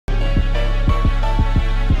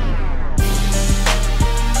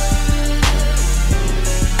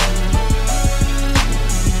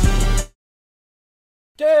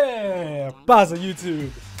Basil YouTube,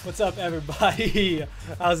 what's up everybody?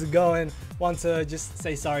 How's it going? Want to just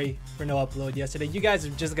say sorry for no upload yesterday. You guys are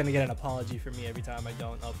just gonna get an apology from me every time I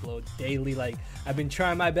don't upload daily. Like, I've been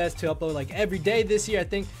trying my best to upload like every day this year. I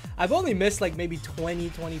think I've only missed like maybe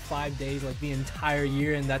 20-25 days like the entire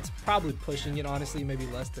year, and that's probably pushing it, honestly, maybe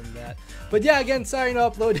less than that. But yeah, again, sorry no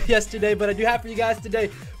upload yesterday, but I do have for you guys today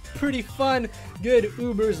pretty fun, good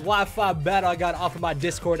UBERS Wi-Fi battle I got off of my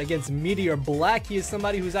Discord against MeteorBlack. He is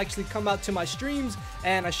somebody who's actually come out to my streams,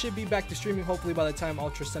 and I should be back to streaming hopefully by the time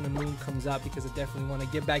Ultra Sun and Moon comes out, because I definitely want to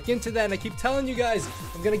get back into that. And I keep telling you guys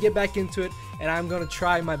I'm gonna get back into it, and I'm gonna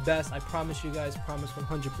try my best. I promise you guys, promise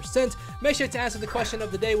 100%. Make sure to answer the question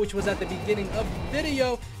of the day, which was at the beginning of the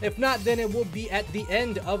video. If not, then it will be at the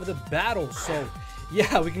end of the battle. So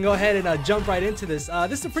yeah, we can go ahead and jump right into this.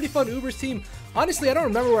 This is a pretty fun UBERS team. Honestly, I don't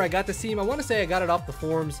remember where I got this team. I want to say I got it off the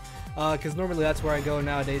forums, because normally that's where I go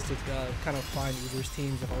nowadays to kind of find UBERS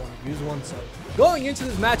teams if I want to use one. So going into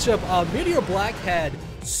this matchup, MeteorBlack had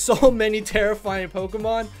so many terrifying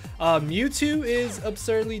Pokemon. Mewtwo is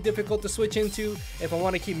absurdly difficult to switch into if I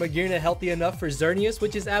want to keep Magearna healthy enough for Xerneas,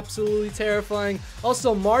 which is absolutely terrifying.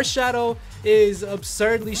 Also, Marshadow is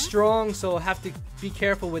absurdly strong, so I'll have to be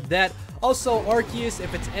careful with that. Also, Arceus,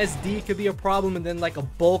 if it's SD, could be a problem, and then like a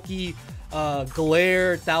bulky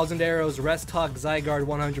Glare, Thousand Arrows, Rest Talk, Zygarde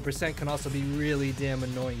 100% can also be really damn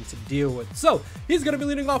annoying to deal with. So he's going to be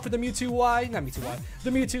leading off with the the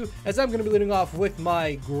Mewtwo, as I'm going to be leading off with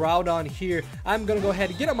my Groudon here. I'm going to go ahead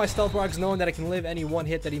and get up my Stealth Rocks, knowing that I can live any one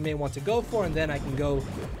hit that he may want to go for, and then I can go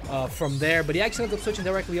from there. But he actually ends up switching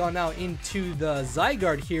directly on now into the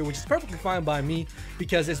Zygarde here, which is perfectly fine by me,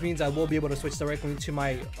 because this means I will be able to switch directly into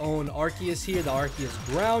my own Arceus here, the Arceus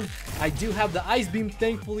Ground. I do have the Ice Beam,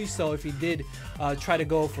 thankfully, so if he did try to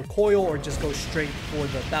go for Coil or just go straight for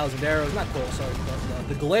the Thousand Arrows, not Coil, sorry, but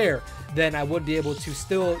the Glare, then I would be able to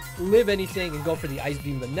still live anything and go for the Ice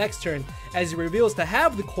Beam the next turn. As he reveals to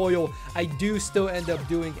have the Coil, I do still end up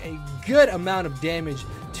doing a good amount of damage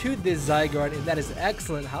to this Zygarde, and that is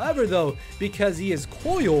excellent. However though, because he is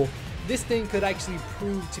Coil, this thing could actually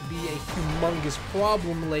prove to be a humongous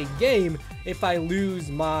problem late game if I lose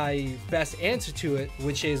my best answer to it,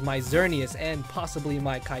 which is my Xerneas and possibly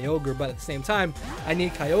my Kyogre. But at the same time, I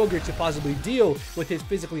need Kyogre to possibly deal with his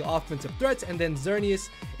physically offensive threats, and then Xerneas,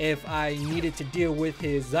 if I needed to deal with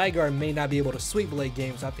his Zygarde, may not be able to sweep late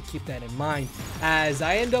game, so I have to keep that in mind. As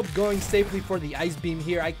I end up going safely for the Ice Beam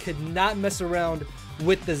here, I could not mess around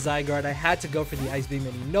with the Zygarde. I had to go for the Ice Beam,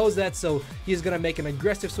 and he knows that, so he's gonna make an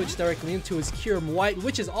aggressive switch directly into his Kyurem White,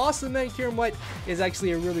 which is awesome, man. Kyurem White is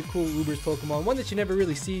actually a really cool UBERS Pokemon, one that you never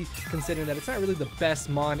really see, considering that it's not really the best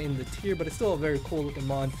Mon in the tier, but it's still a very cool looking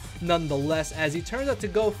Mon nonetheless. As he turns out to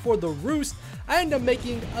go for the Roost, I end up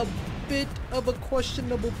making a bit of a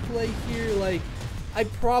questionable play here. Like, I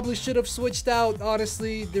probably should have switched out,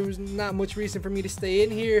 honestly. There was not much reason for me to stay in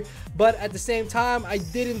here, but at the same time, I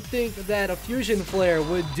didn't think that a Fusion Flare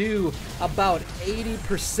would do about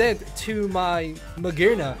 80% to my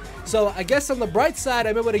Magearna. So I guess on the bright side,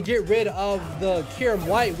 I'm able to get rid of the Kyurem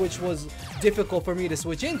White, which was difficult for me to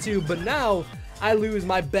switch into, but now I lose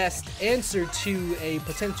my best answer to a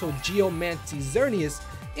potential Geomancy Xerneas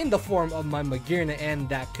in the form of my Magearna, and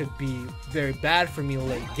that could be very bad for me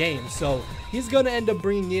late game. So he's going to end up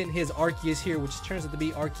bringing in his Arceus here, which turns out to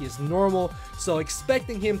be Arceus Normal. So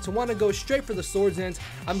expecting him to want to go straight for the Swords Dance,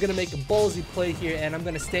 I'm going to make a ballsy play here, and I'm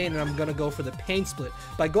going to stay in, and I'm going to go for the Pain Split.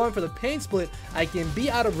 By going for the Pain Split, I can be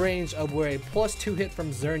out of range of where a +2 hit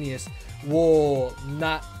from Xerneas will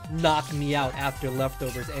not knock me out after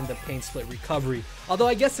leftovers and the Pain Split recovery. Although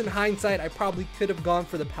I guess in hindsight, I probably could have gone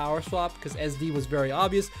for the Power Swap, because SD was very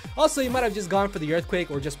obvious. Also, he might have just gone for the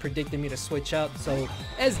Earthquake or just predicted me to switch out, so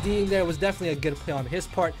SDing there was definitely a good play on his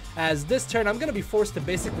part. As this turn, I'm going to be forced to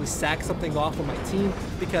basically sack something off of my team,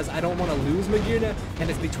 because I don't want to lose Magearna, and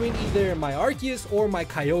it's between either my Arceus or my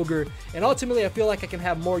Kyogre, and ultimately I feel like I can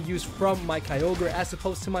have more use from my Kyogre as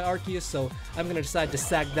opposed to my Arceus, so I'm going to decide to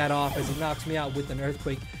sack that off as he knocks me out with an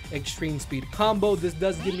Earthquake Extreme Speed combo. This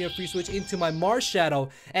does give me a free switch into my Marshadow,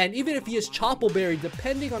 and even if he is Chople Berry,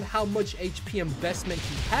 depending on how much HP investment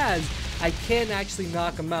he has, I can actually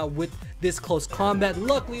knock him out with this close combat.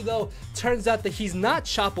 Luckily though, turns out that he's not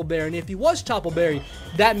Chople Berry, and if he was Chople Berry,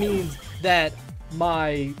 that means that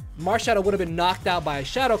my Marshadow would have been knocked out by a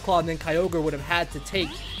Shadow Claw, and then Kyogre would have had to take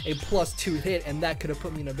a +2 hit, and that could have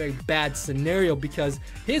put me in a very bad scenario, because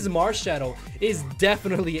his Marshadow is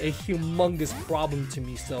definitely a humongous problem to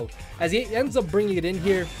me. So as he ends up bringing it in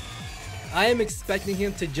here, I am expecting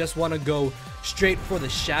him to just want to go straight for the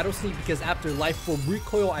Shadow Sneak, because after Life Orb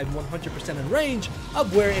recoil, I'm 100% in range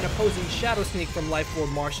of where an opposing Shadow Sneak from Life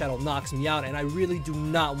Orb Marshadow knocks me out, and I really do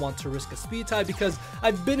not want to risk a speed tie because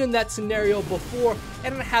I've been in that scenario before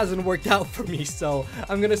and it hasn't worked out for me. So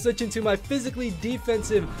I'm going to switch into my physically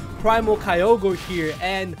defensive Primal Kyogre here,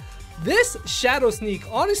 and this Shadow Sneak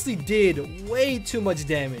honestly did way too much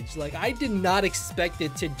damage. Like, I did not expect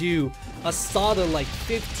it to do a solid like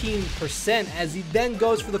 15%, as he then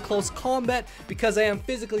goes for the close combat. Because I am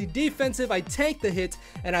physically defensive, I tank the hit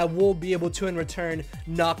and I will be able to in return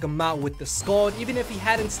knock him out with the Scald. Even if he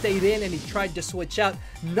hadn't stayed in and he tried to switch out,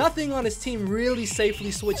 nothing on his team really safely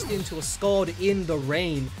switched into a Scald in the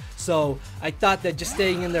rain. So I thought that just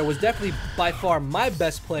staying in there was definitely by far my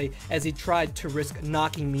best play, as he tried to risk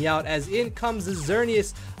knocking me out. As in comes the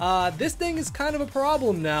Xerneas. This thing is kind of a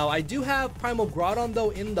problem now. I do have Primal Groudon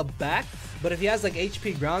though in the back, but if he has like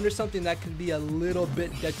HP ground or something, that could be a little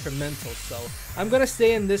bit detrimental. So I'm gonna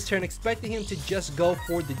stay in this turn, expecting him to just go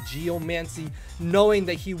for the Geomancy, knowing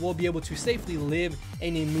that he will be able to safely live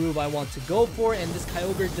any move I want to go for. And this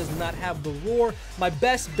Kyogre does not have the Roar. My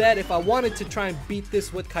best bet, if I wanted to try and beat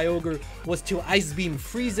this with Kyogre, was to Ice Beam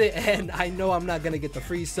freeze it, and I know I'm not gonna get the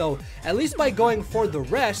freeze. So at least by going for the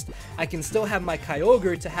rest, I can still have my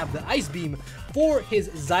Kyogre to have the Ice Beam for his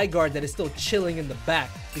Zygarde that is still chilling in the back,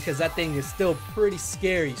 because that thing is still pretty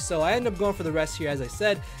scary. So I end up going for the rest here, as I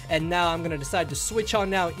said, and now I'm gonna decide to switch on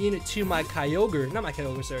now into my Kyogre, not my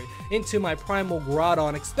Kyogre, sorry, into my Primal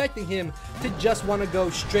Groudon, expecting him to just want to go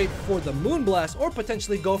straight for the Moonblast, or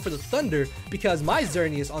potentially go for the Thunder, because my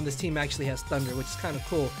Xerneas on this team actually has Thunder, which is kind of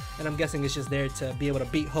cool, and I'm guessing it's just there to be able to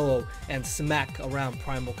beat Ho-Oh and smack around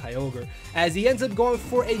Primal Kyogre, as he ends up going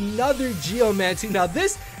for another Geomancy. Now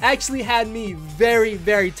this actually had me very,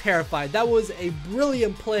 very terrified. That was a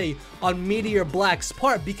brilliant play on MeteorBlack's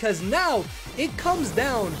part, because now it comes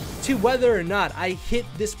down to whether or not I hit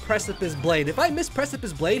this Precipice Blade. If I miss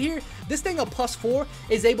Precipice Blade here, this thing, a +4,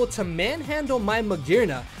 is able to manhandle my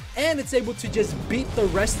Magearna, and it's able to just beat the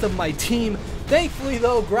rest of my team. Thankfully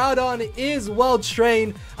though, Groudon is well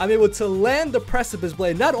trained. I'm able to land the Precipice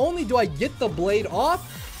Blade. Not only do I get the blade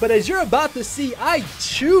off, but as you're about to see, I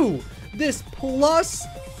chew this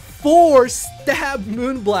 +4 stab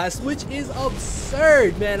Moonblast, which is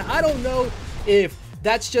absurd, man. I don't know if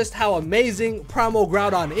that's just how amazing Primal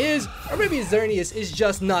Groudon is, or maybe Xerneas is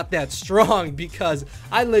just not that strong, because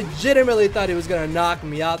I legitimately thought he was going to knock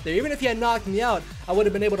me out there. Even if he had knocked me out, I would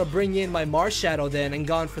have been able to bring in my Marshadow then and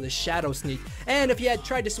gone for the Shadow Sneak. And if he had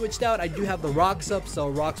tried to switch out, I do have the Rocks up, so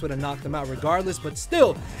Rocks would have knocked him out regardless. But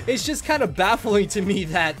still, it's just kind of baffling to me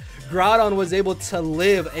that Groudon was able to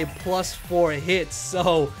live a +4 hit.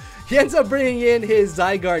 So he ends up bringing in his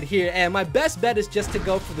Zygarde here, and my best bet is just to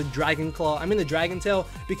go for the Dragon Claw, the Dragon Tail,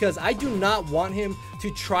 because I do not want him to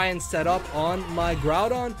try and set up on my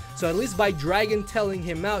Groudon. So at least by Dragon Tailing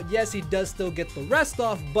him out, yes, he does still get the rest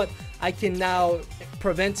off, but I can now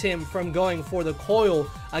prevent him from going for the coil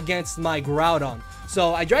against my Groudon.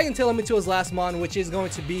 So I Dragon Tail him into his last mon, which is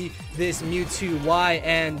going to be this Mewtwo Y.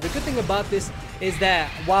 And the good thing about this is that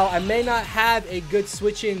while I may not have a good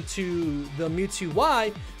switch into the Mewtwo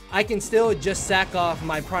Y, I can still just sack off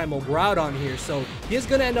my Primal Groudon here. So he's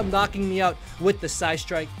going to end up knocking me out with the Psy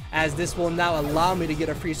Strike, as this will now allow me to get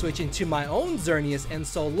a free switch into my own Xerneas. And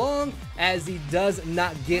so long as he does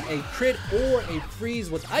not get a crit or a freeze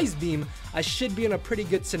with Ice Beam, I should be in a pretty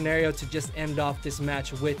good scenario to just end off this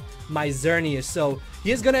match with my Xerneas. So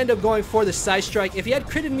he is going to end up going for the Psy Strike. If he had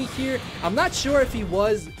critted me here, I'm not sure if he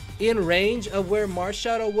was in range of where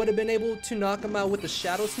Marshadow would have been able to knock him out with the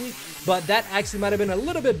Shadow Sneak, but that actually might have been a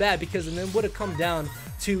little bit bad, because then it would have come down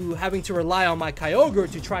to having to rely on my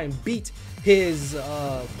Kyogre to try and beat his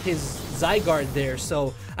Zygarde there.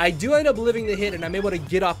 So I do end up living the hit, and I'm able to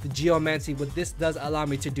get off the Geomancy. What this does allow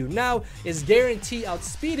me to do now is guarantee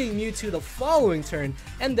outspeeding Mewtwo the following turn,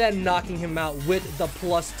 and then knocking him out with the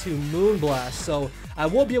 +2 Moonblast. So I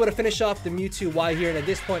will be able to finish off the Mewtwo Y here, and at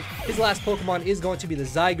this point, his last Pokemon is going to be the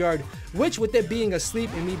Zygarde, which, with it being asleep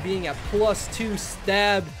and me being at +2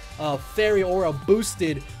 stab, Fairy Aura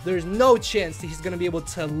boosted, there's no chance that he's going to be able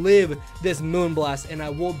to live this Moonblast, and I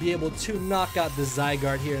will be able to knock out the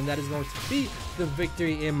Zygarde here, and that is going to be the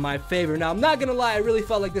victory in my favor. Now, I'm not gonna lie, I really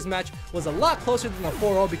felt like this match was a lot closer than the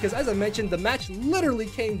 4-0 because, as I mentioned, the match literally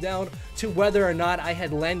came down to whether or not I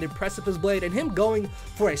had landed Precipice Blade, and him going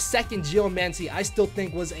for a second Geomancy I still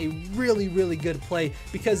think was a really, really good play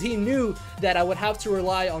because he knew that I would have to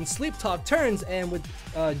rely on Sleep Talk turns, and with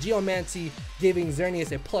Geomancy giving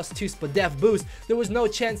Xerneas a +2 Spadef boost, there was no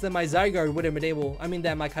chance that my Zygarde would have been able,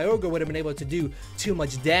 that my Kyogre would have been able to do too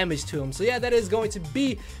much damage to him. So yeah, that is going to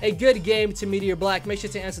be a good game to MeteorBlack. Make sure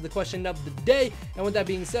to answer the question of the day. And with that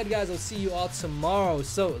being said, guys, I'll see you all tomorrow.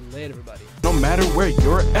 So later, everybody. No matter where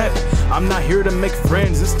you're at, I'm not here to make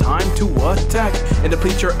friends. It's time to attack and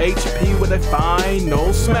deplete your HP with a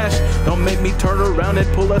final smash. Don't make me turn around and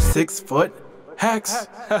pull a 6-foot hacks.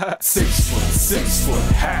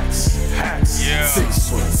 6'6" hacks. Yeah.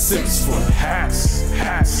 6'6" hacks.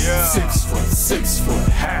 6'6"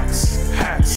 hacks.